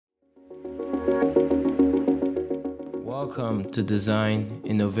Welcome to Design,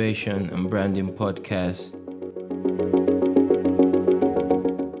 Innovation and Branding Podcast,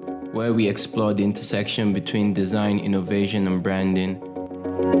 where we explore the intersection between design, innovation and branding.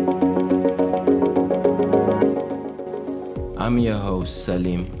 I'm your host,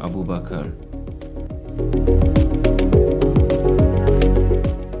 Salim Abubakar.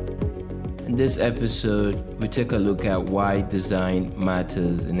 In this episode, we take a look at why design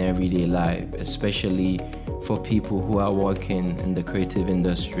matters in everyday life, especially for people who are working in the creative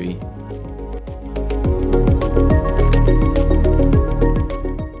industry.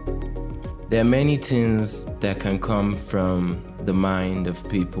 There are many things that can come from the mind of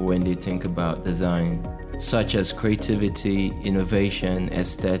people when they think about design, such as creativity, innovation,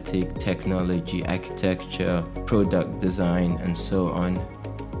 aesthetic, technology, architecture, product design, and so on.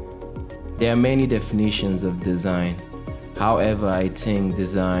 There are many definitions of design. However, I think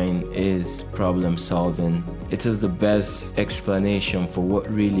design is problem solving. It is the best explanation for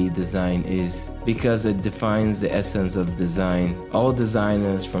what really design is, because it defines the essence of design. All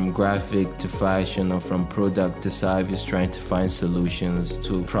designers, from graphic to fashion or from product to service, trying to find solutions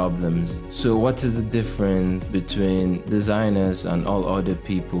to problems. So what is the difference between designers and all other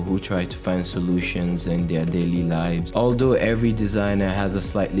people who try to find solutions in their daily lives? Although every designer has a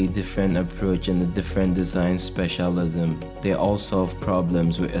slightly different approach and a different design specialism, they all solve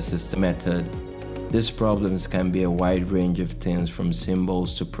problems with a system method. These problems can be a wide range of things, from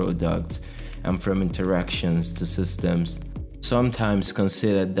symbols to products and from interactions to systems. Sometimes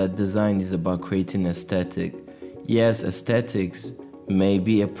considered that design is about creating aesthetic. Yes, aesthetics may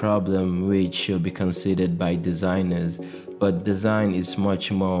be a problem which should be considered by designers, but design is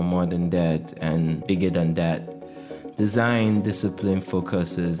much more than that and bigger than that. Design discipline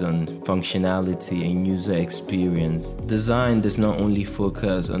focuses on functionality and user experience. Design does not only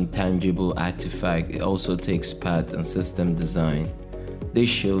focus on tangible artifact, it also takes part in system design. This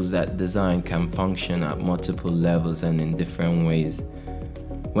shows that design can function at multiple levels and in different ways.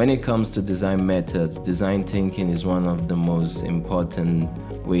 When it comes to design methods, design thinking is one of the most important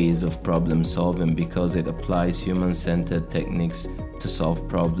ways of problem solving, because it applies human-centered techniques to solve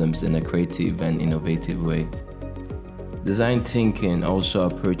problems in a creative and innovative way. Design thinking also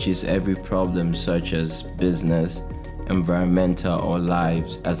approaches every problem, such as business, environmental, or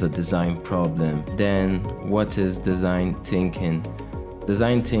lives, as a design problem. Then, what is design thinking?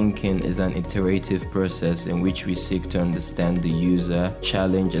 Design thinking is an iterative process in which we seek to understand the user,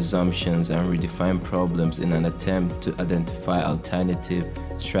 challenge assumptions, and redefine problems in an attempt to identify alternative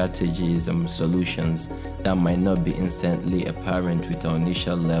strategies and solutions that might not be instantly apparent with our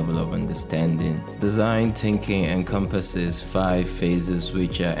initial level of understanding. Design thinking encompasses 5 phases,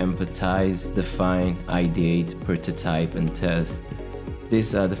 which are empathize, define, ideate, prototype, and test.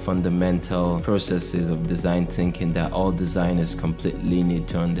 These are the fundamental processes of design thinking that all designers completely need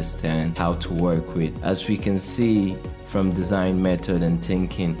to understand how to work with. As we can see from design method and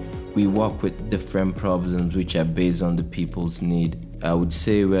thinking, we work with different problems which are based on the people's need. I would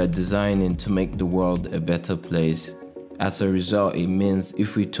say we are designing to make the world a better place. As a result, it means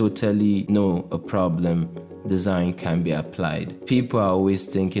if we totally know a problem, design can be applied. People are always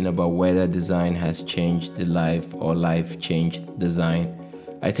thinking about whether design has changed the life or life changed design.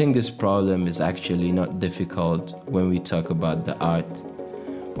 I think this problem is actually not difficult when we talk about the art.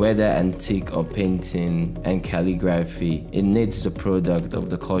 Whether antique or painting and calligraphy, it needs the product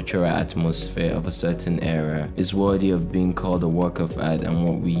of the cultural atmosphere of a certain era, is worthy of being called a work of art, and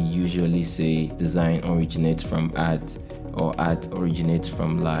what we usually say design originates from art or art originates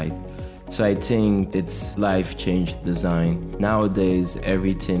from life. So I think it's life-changed design. Nowadays,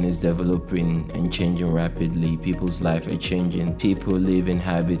 everything is developing and changing rapidly. People's lives are changing. People living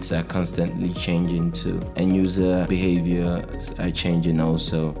habits are constantly changing too. And user behaviors are changing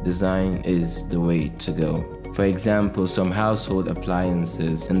also. Design is the way to go. For example, some household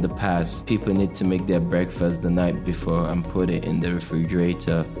appliances. In the past, people need to make their breakfast the night before and put it in the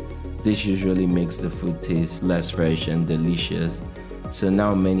refrigerator. This usually makes the food taste less fresh and delicious. So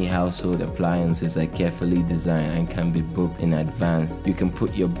now many household appliances are carefully designed and can be booked in advance. You can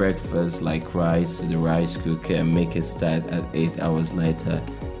put your breakfast like rice to the rice cooker and make it start at 8 hours later.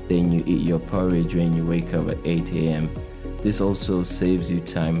 Then you eat your porridge when you wake up at 8 a.m. This also saves you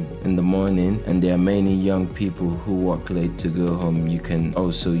time in the morning, and there are many young people who work late to go home. You can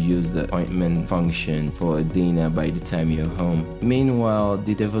also use the appointment function for a dinner by the time you're home. Meanwhile,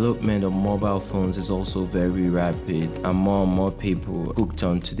 the development of mobile phones is also very rapid, and more people hooked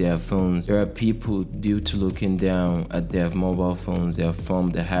onto their phones. There are people, due to looking down at their mobile phones, they have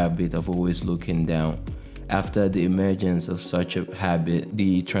formed the habit of always looking down. After the emergence of such a habit,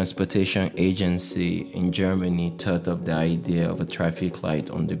 the transportation agency in Germany thought of the idea of a traffic light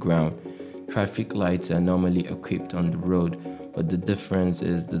on the ground. Traffic lights are normally equipped on the road, but the difference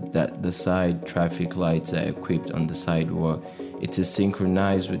is that the side traffic lights are equipped on the sidewalk. It is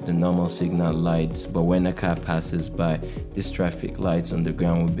synchronized with the normal signal lights, but when a car passes by, these traffic lights on the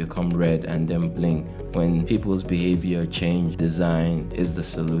ground will become red and then blink. When people's behavior change, design is the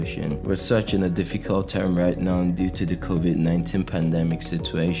solution. We're such in a difficult time right now due to the COVID-19 pandemic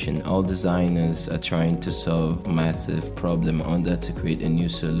situation. All designers are trying to solve a massive problem in order to create a new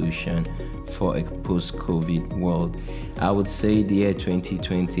solution for a post-COVID world. I would say the year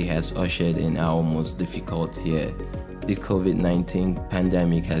 2020 has ushered in our most difficult year. The COVID-19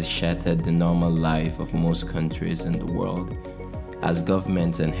 pandemic has shattered the normal life of most countries in the world, as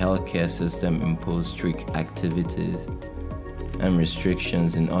governments and healthcare systems impose strict activities and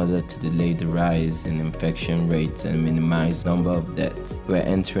restrictions in order to delay the rise in infection rates and minimize the number of deaths. We're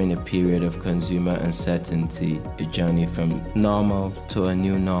entering a period of consumer uncertainty, a journey from normal to a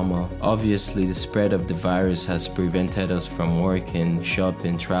new normal. Obviously, the spread of the virus has prevented us from working,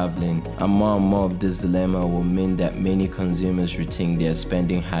 shopping, traveling, and more of this dilemma will mean that many consumers rethink their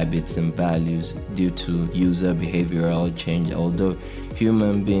spending habits and values due to user behavioral change. Although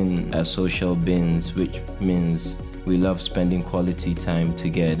human beings are social beings, which means we love spending quality time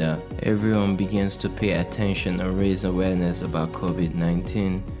together, everyone begins to pay attention and raise awareness about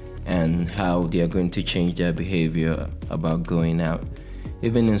COVID-19 and how they are going to change their behavior about going out.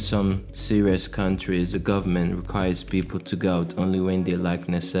 Even in some serious countries, the government requires people to go out only when they lack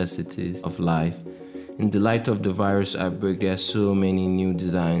necessities of life. In the light of the virus outbreak, there are so many new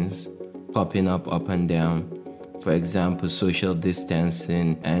designs popping up and down. For example, social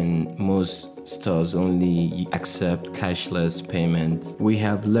distancing, and most stores only accept cashless payment. We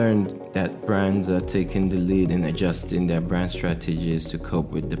have learned that brands are taking the lead in adjusting their brand strategies to cope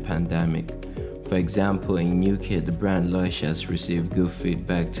with the pandemic. For example, in UK, the brand Lush has received good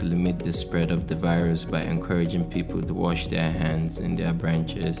feedback to limit the spread of the virus by encouraging people to wash their hands in their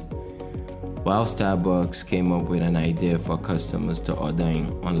branches. While Starbucks came up with an idea for customers to order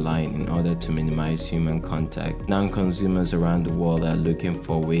online in order to minimize human contact, non-consumers around the world are looking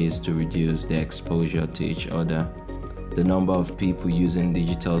for ways to reduce their exposure to each other. The number of people using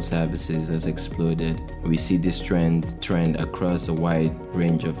digital services has exploded. We see this trend across a wide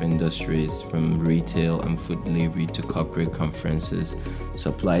range of industries, from retail and food delivery to corporate conferences,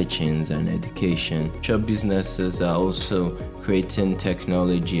 supply chains, and education. Shop businesses are also creating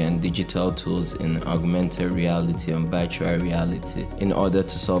technology and digital tools in augmented reality and virtual reality in order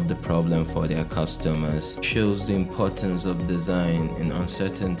to solve the problem for their customers. It shows the importance of design in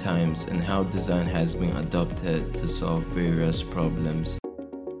uncertain times and how design has been adopted to solve various problems.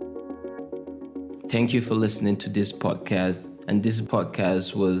 Thank you for listening to this podcast. And this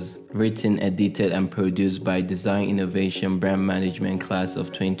podcast was written, edited, and produced by Design Innovation Brand Management class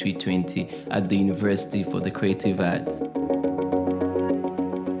of 2020 at the University for the Creative Arts.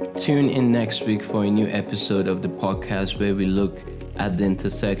 Tune in next week for a new episode of the podcast where we look at the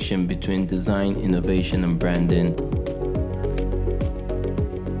intersection between design, innovation, and branding.